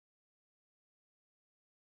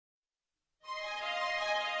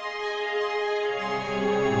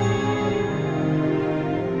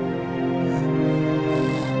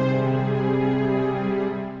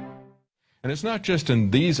And it's not just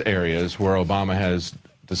in these areas where Obama has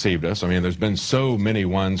deceived us. I mean, there's been so many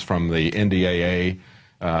ones from the NDAA,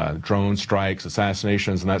 drone strikes,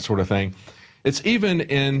 assassinations, and that sort of thing. It's even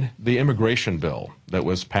in the immigration bill that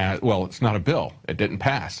was passed. Well, it's not a bill. It didn't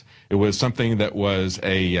pass. It was something that was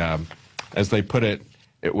a, as they put it,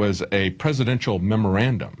 it was a presidential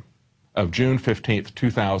memorandum of June 15th,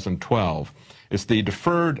 2012. It's the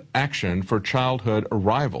Deferred Action for Childhood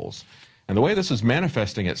Arrivals. And the way this is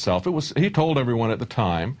manifesting itself, he told everyone at the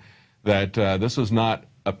time that this was not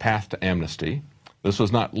a path to amnesty. This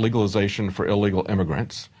was not legalization for illegal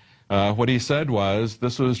immigrants. What he said was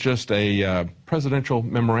this was just a presidential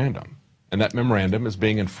memorandum. And that memorandum is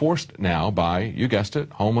being enforced now by, you guessed it,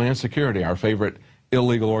 Homeland Security, our favorite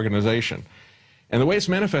illegal organization. And the way it's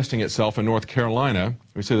manifesting itself in North Carolina,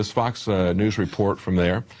 we see this Fox News report from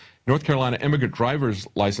there. North Carolina immigrant driver's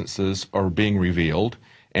licenses are being revealed.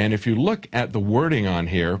 And if you look at the wording on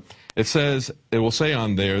here, it will say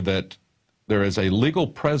on there that there is a legal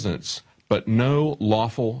presence but no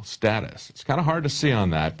lawful status. It's kind of hard to see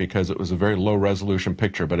on that because it was a very low resolution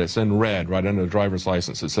picture, but it's in red right under the driver's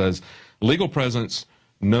license. It says legal presence,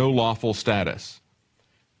 no lawful status.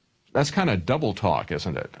 That's kind of double talk,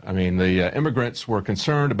 isn't it? I mean, the immigrants were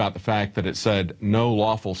concerned about the fact that it said no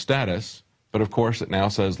lawful status, but of course it now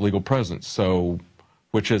says legal presence. So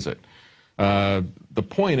which is it? The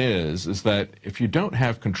point is that if you don't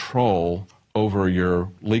have control over your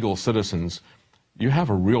legal citizens, you have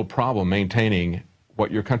a real problem maintaining what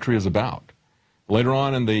your country is about. Later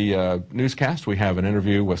on in the newscast, we have an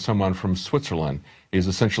interview with someone from Switzerland. He's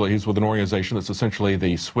with an organization that's essentially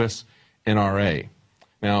the Swiss NRA.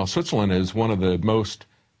 Now, Switzerland is one of the most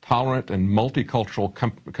tolerant and multicultural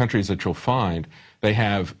countries that you'll find. They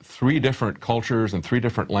have 3 different cultures and 3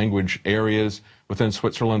 different language areas within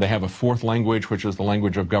Switzerland. They have a 4th language, which is the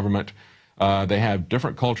language of government. They have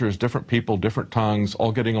different cultures, different people, different tongues,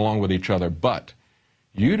 all getting along with each other. But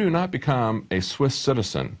you do not become a Swiss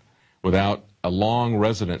citizen without a long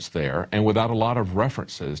residence there and without a lot of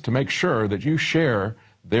references to make sure that you share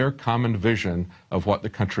their common vision of what the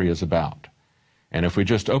country is about. And if we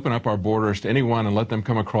just open up our borders to anyone and let them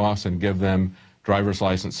come across and give them driver's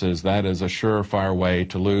licenses, that is a surefire way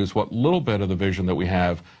to lose what little bit of the vision that we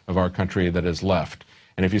have of our country that is left.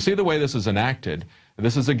 And if you see the way this is enacted,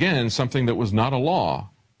 this is again something that was not a law.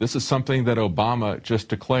 This is something that Obama just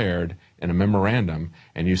declared in a memorandum,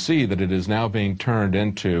 and you see that it is now being turned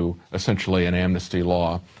into essentially an amnesty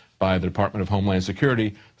law by the Department of Homeland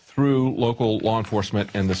Security through local law enforcement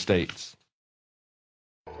in the states.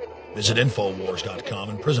 Visit Infowars.com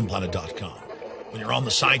and PrisonPlanet.com. When you're on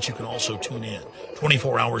the site, you can also tune in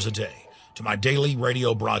 24 hours a day to my daily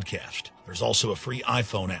radio broadcast. There's also a free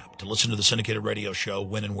iPhone app to listen to the syndicated radio show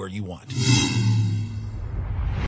when and where you want.